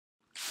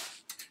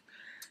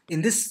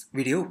In this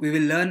video, we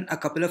will learn a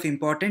couple of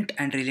important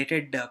and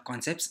related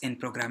concepts in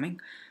programming.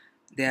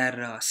 They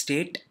are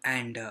state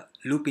and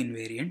loop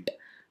invariant.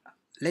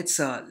 Let's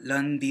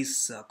learn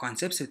these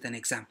concepts with an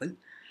example.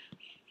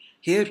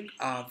 Here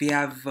we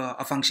have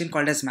a function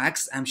called as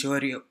max. I'm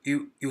sure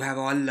you have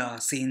all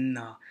seen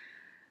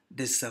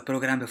this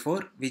program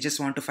before. We just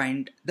want to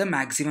find the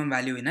maximum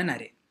value in an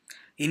array.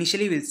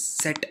 Initially, we'll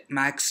set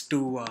max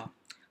to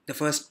the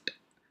first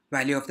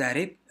value of the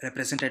array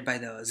represented by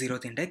the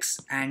 0th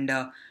index, and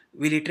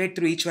we'll iterate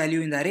through each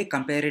value in the array,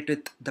 compare it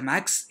with the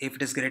max. If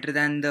it is greater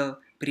than the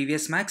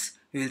previous max,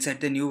 we will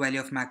set the new value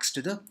of max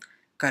to the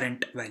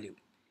current value,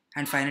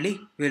 and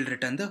finally we'll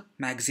return the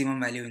maximum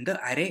value in the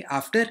array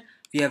after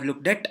we have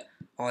looked at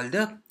all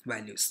the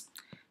values.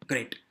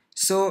 Great.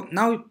 So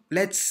now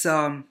let's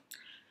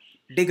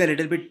dig a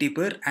little bit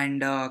deeper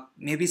and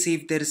maybe see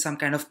if there is some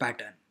kind of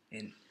pattern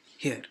in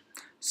here.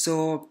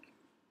 So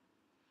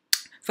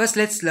first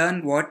let's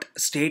learn what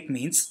state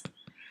means.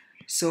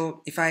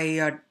 So if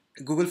I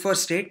Google for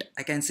state,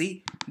 I can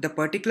see the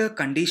particular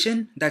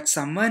condition that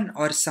someone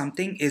or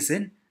something is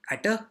in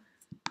at a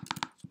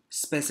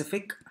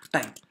specific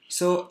time.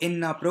 So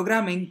in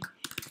programming,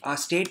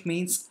 state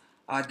means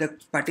the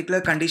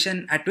particular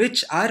condition at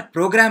which our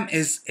program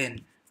is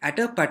in at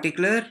a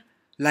particular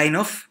line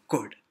of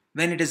code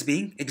when it is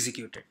being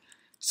executed.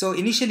 So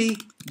initially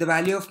the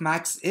value of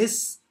max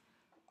is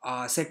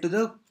set to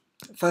the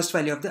first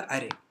value of the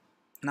array.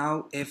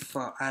 Now if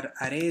our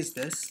array is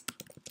this,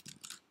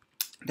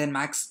 then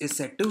max is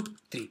set to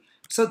 3.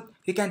 So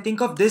you can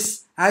think of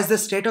this as the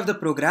state of the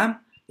program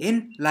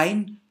in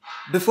line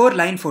before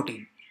line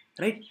 14,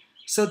 right?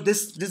 So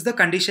this is the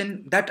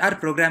condition that our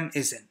program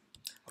is in.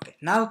 Okay.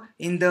 Now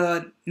in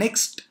the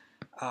next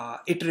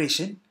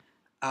iteration,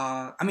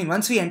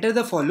 once we enter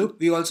the for loop,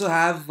 we also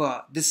have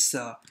this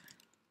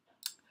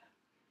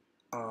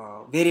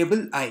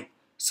variable I.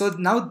 So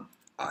now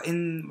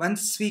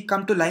once we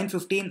come to line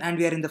 15 and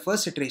we are in the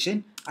first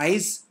iteration, I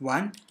is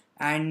 1,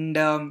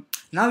 and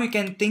now you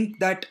can think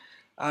that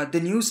the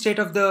new state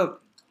of the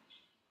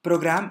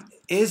program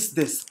is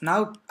this.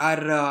 Now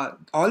our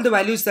all the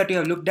values that you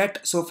have looked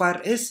at so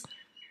far is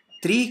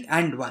 3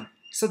 and 1.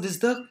 So this is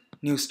the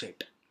new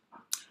state.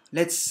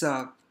 Let's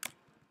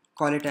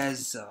call it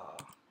as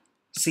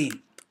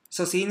scene.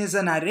 So scene is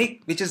an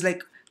array which is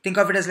like, think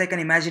of it as like an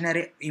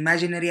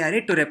imaginary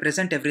array to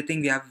represent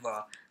everything we have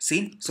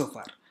seen so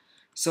far.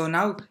 So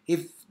now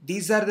if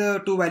these are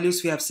the two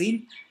values we have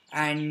seen,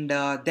 and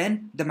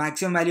then the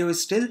maximum value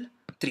is still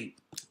 3.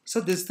 So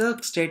this is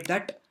the state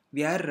that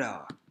we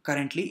are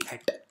currently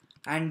at.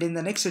 And in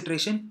the next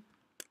iteration,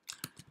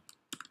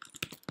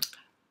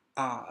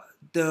 in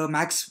the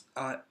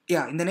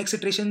next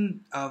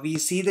iteration we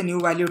see the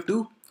new value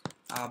 2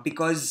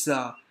 because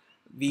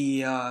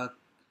we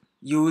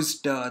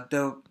used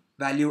the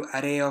value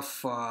array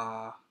of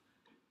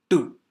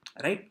 2,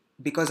 right?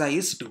 Because I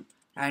is 2,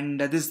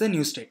 and this is the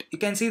new state. You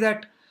can see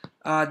that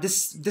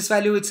this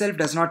value itself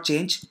does not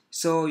change,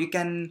 so you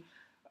can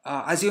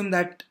assume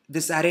that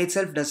this array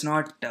itself is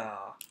not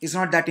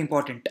that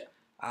important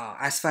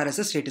as far as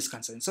the state is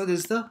concerned. So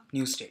this is the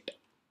new state.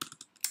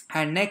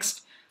 And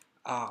next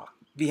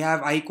we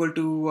have I equal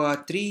to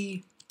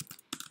 3,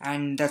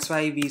 and that's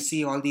why we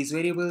see all these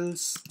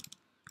variables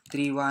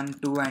 3, 1,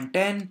 2 and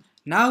 10.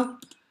 Now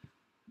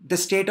the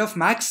state of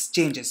max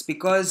changes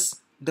because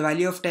the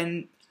value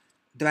 10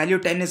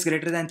 is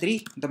greater than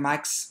 3, the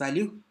max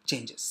value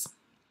changes.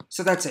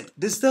 So that's it.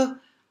 This is the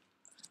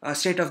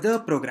state of the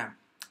program,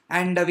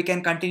 and we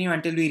can continue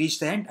until we reach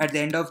the end. At the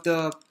end of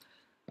the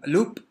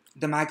loop,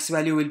 the max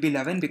value will be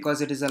 11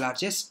 because it is the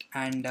largest,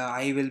 and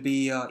I will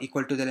be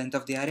equal to the length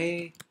of the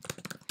array,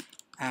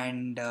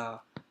 and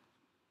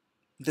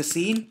the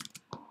scene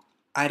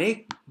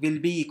array will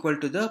be equal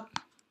to the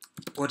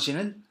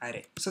original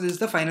array. So this is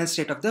the final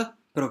state of the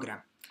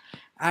program,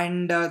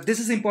 and this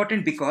is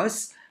important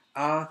because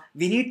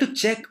we need to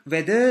check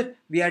whether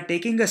we are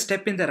taking a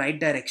step in the right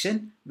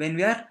direction when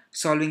we are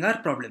solving our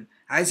problem.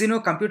 As you know,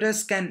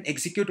 computers can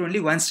execute only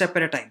one step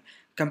at a time.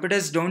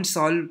 Computers don't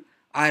solve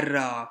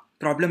our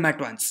problem at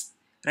once,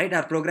 right?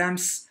 Our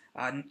programs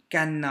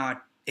can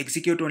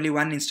execute only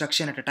one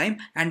instruction at a time,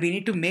 and we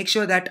need to make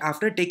sure that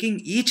after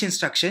taking each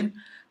instruction,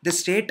 the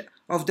state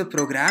of the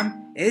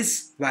program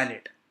is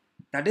valid.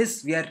 That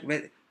is,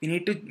 we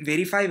need to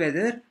verify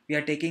whether we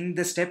are taking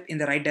the step in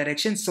the right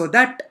direction, so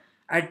that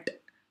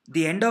at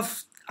the end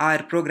of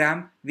our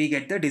program we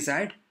get the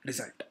desired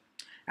result.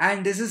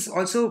 And this is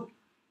also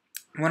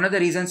one of the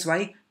reasons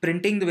why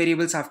printing the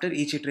variables after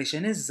each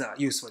iteration is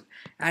useful.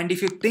 And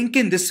if you think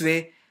in this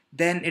way,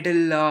 then it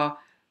will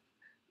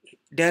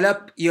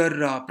develop your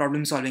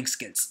problem solving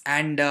skills,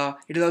 and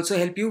it will also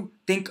help you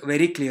think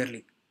very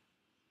clearly.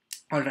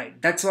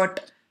 Alright, that's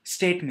what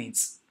state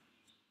means.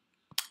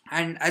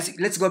 And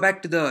let's go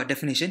back to the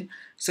definition.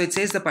 So it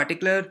says the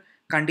particular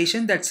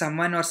condition that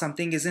someone or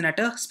something is in at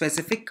a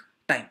specific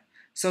time.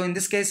 So in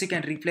this case, you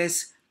can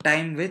replace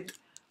time with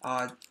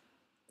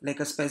like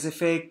a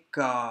specific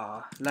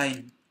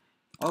line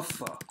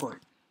of code,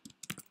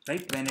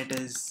 right? When it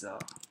is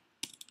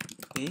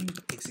being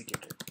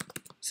executed.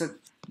 So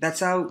that's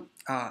how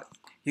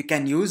you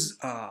can use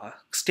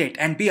state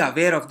and be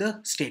aware of the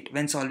state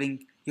when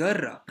solving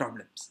your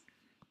problems.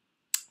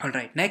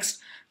 Alright, next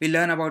we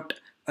learn about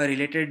a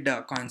related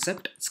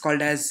concept. It's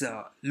called as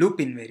loop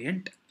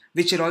invariant,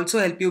 which will also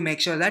help you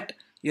make sure that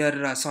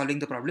you're solving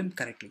the problem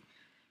correctly.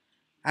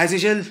 As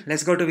usual,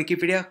 let's go to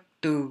Wikipedia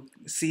to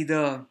see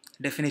the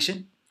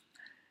definition.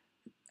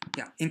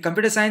 Yeah, in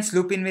computer science,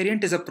 loop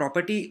invariant is a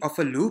property of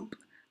a loop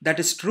that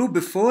is true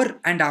before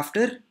and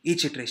after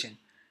each iteration.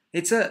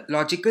 It's a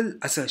logical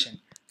assertion.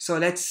 So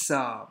let's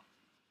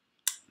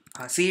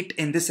see it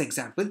in this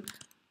example.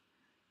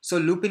 So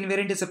loop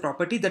invariant is a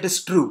property that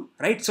is true,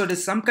 right? So it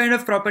is some kind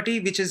of property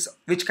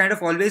which kind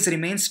of always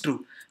remains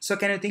true. So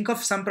can you think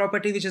of some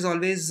property which is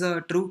always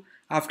true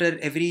after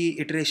every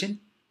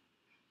iteration?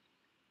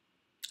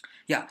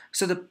 Yeah,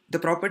 so the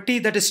property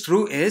that is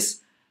true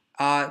is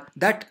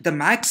that the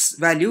max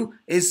value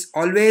is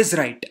always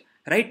right,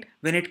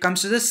 when it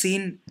comes to the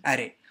scene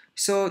array.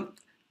 So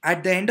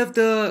at the end of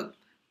the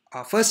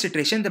first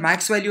iteration, the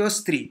max value was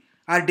 3.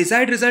 Our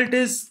desired result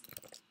is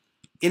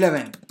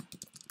 11,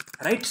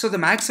 right? So the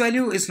max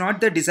value is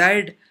not the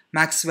desired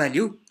max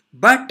value,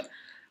 but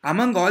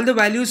among all the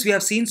values we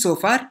have seen so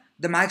far,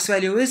 the max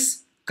value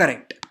is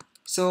correct.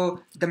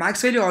 So the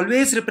max value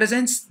always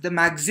represents the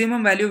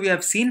maximum value we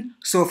have seen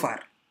so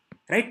far,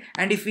 right?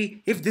 And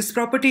if this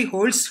property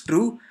holds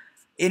true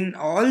in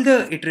all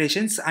the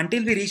iterations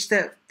until we reach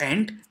the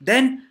end,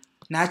 then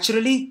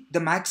naturally the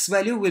max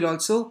value will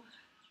also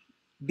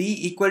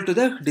be equal to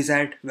the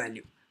desired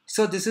value.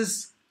 So this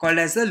is called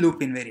as the loop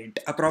invariant,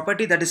 a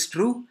property that is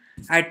true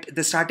at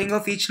the starting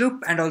of each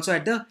loop and also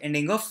at the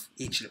ending of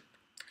each loop.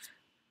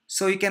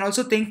 So you can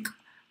also think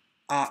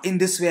in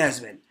this way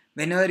as well.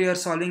 Whenever you are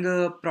solving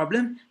a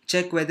problem,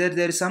 check whether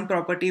there is some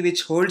property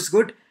which holds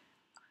good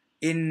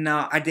in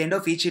at the end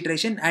of each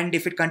iteration, and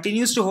if it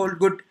continues to hold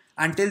good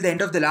until the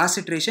end of the last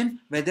iteration,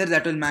 whether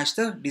that will match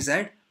the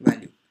desired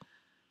value.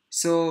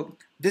 So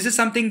this is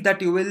something that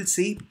you will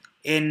see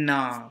in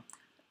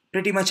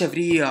pretty much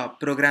every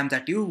program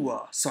that you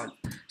solve.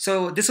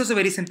 So this was a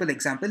very simple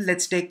example.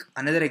 Let's take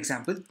another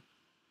example.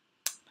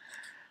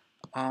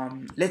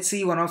 Let's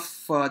see one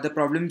of the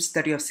problems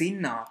that you have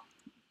seen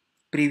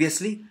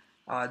previously,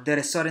 the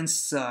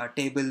restaurants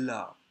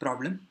table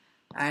problem,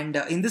 and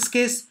in this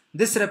case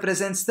this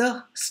represents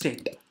the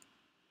state,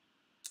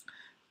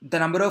 the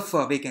number of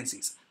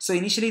vacancies. So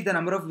initially the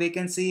number of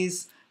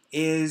vacancies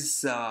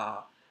is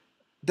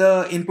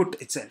the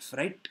input itself,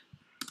 right?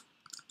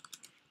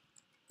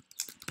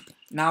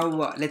 Now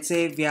let's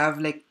say we have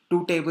like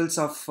two tables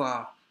of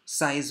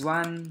size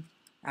 1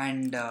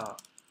 and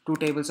two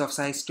tables of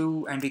size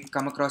 2, and we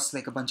come across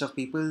like a bunch of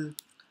people,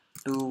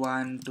 2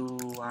 1 2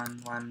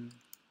 1 1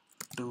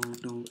 2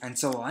 2 and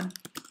so on.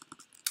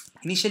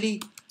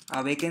 Initially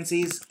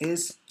vacancies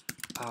is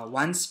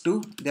 1's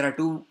 2. There are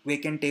two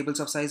vacant tables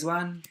of size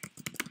 1,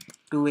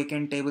 two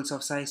vacant tables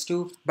of size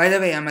 2. By the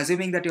way, I'm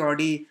assuming that you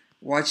already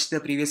watched the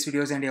previous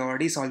videos and you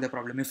already solved the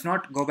problem. If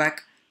not, go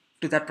back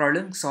to that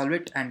problem, solve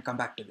it and come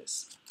back to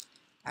this.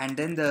 And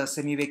then the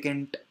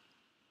semi-vacant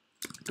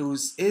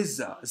 2's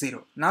is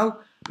 0. Now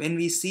when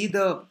we see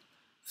the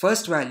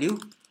first value,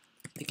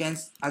 you can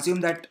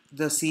assume that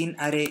the scene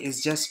array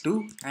is just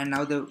 2, and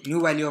now the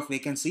new value of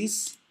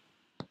vacancies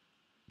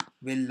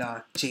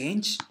will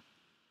change.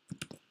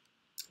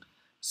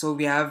 So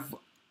we have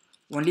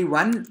only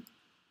one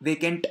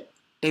vacant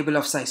table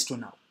of size 2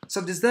 now.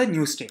 So this is the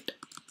new state.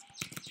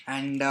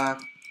 And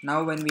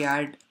now when we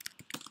add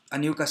a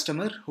new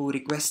customer who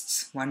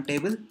requests one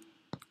table,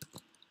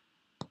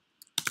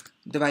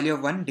 the value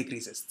of 1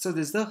 decreases. So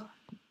this is the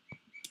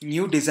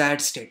new desired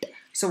state.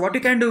 So what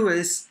you can do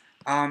is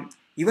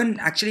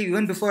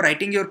even before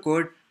writing your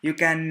code, you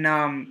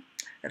can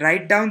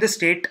write down the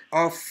state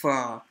of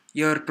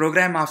your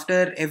program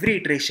after every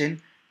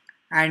iteration,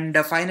 and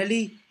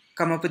finally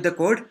come up with the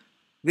code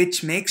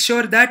which makes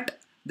sure that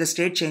the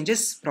state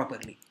changes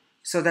properly.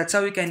 So that's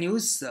how we can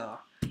use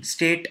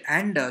state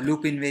and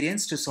loop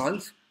invariance to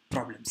solve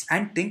problems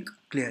and think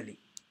clearly.